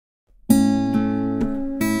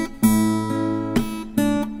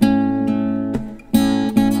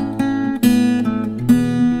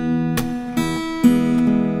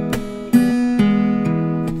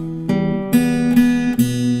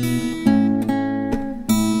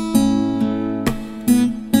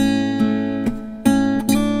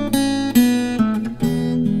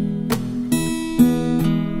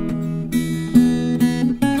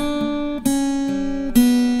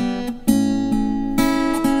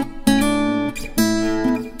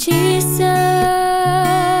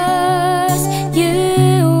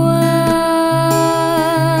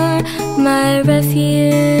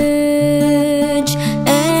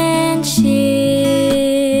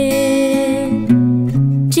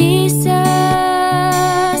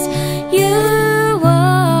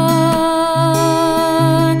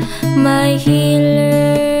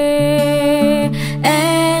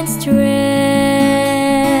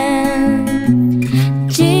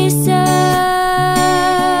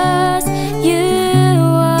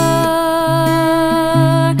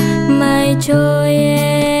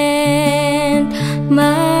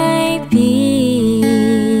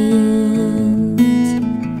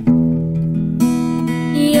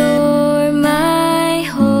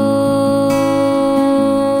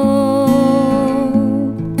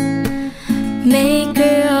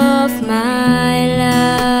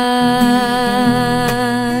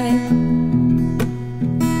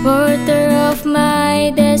porter of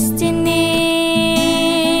my destiny.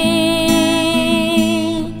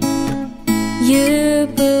 You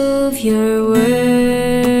prove your word.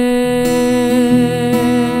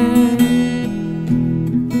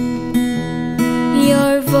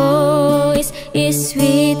 Your voice is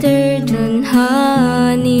sweeter than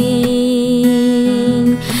honey.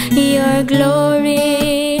 Your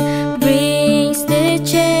glory brings the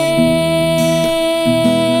change.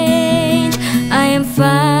 I am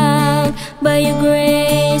found by your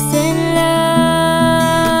grace and love.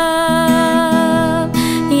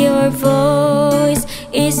 Your voice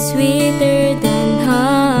is sweeter than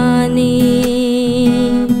honey.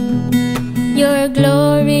 Your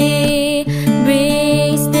glory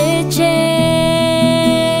brings the change.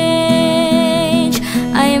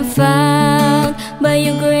 I am found by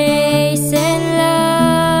your grace and love.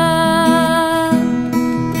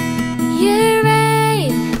 You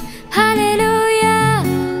reign, hallelujah.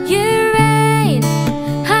 You reign,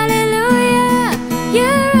 hallelujah.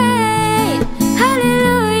 You reign,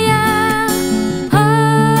 hallelujah. Oh,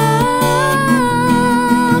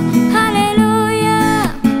 hallelujah.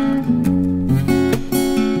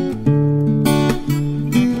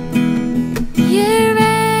 You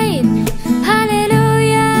reign,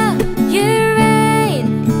 hallelujah. You reign,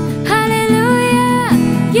 hallelujah.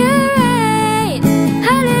 You reign,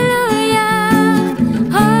 hallelujah.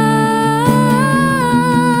 Oh,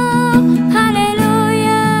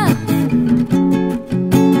 hallelujah.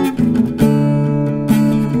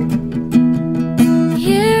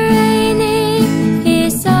 Your reigning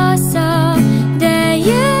is awesome. The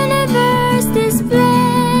universe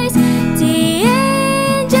displays. The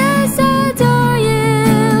angels adore you.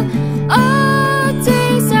 All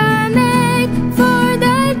things are made for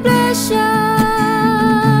thy pleasure.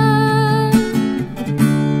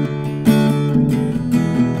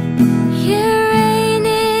 Your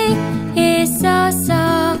reigning is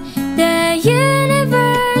awesome. The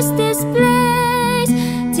universe displays.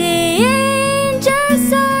 The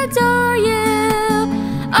angels adore you.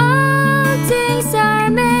 All things are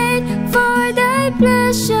made for thy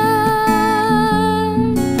pleasure.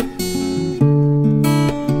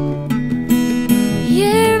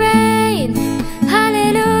 You reign,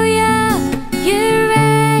 hallelujah. You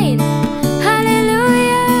reign,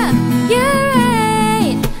 hallelujah. You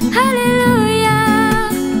reign, hallelujah.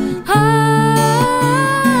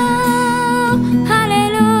 Oh,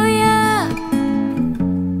 hallelujah.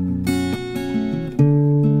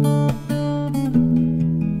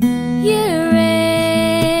 You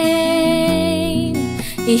reign,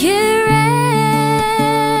 you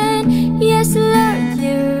reign. Yes, Lord,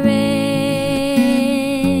 you reign.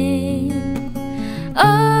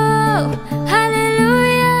 Oh,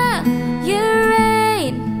 hallelujah. You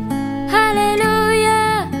reign,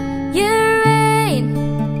 hallelujah. You reign,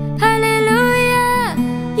 hallelujah.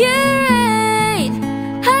 You reign,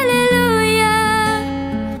 hallelujah.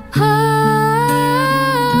 Oh,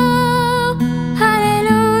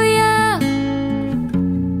 hallelujah.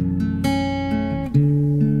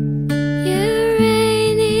 Your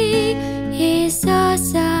reigning is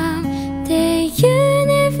awesome. The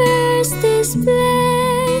universe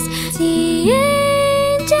displays. The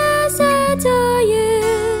angels adore you.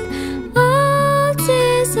 All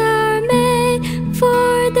things are made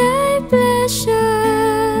for thy pleasure.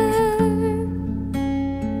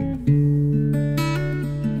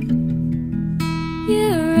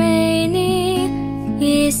 Your reigning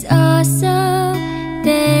is awesome.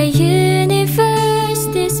 The universe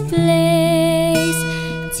displays.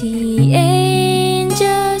 The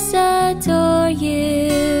angels adore you.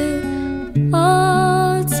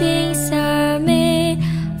 All things are made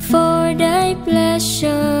for thy pleasure.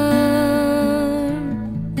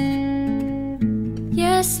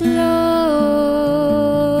 Yes, Lord.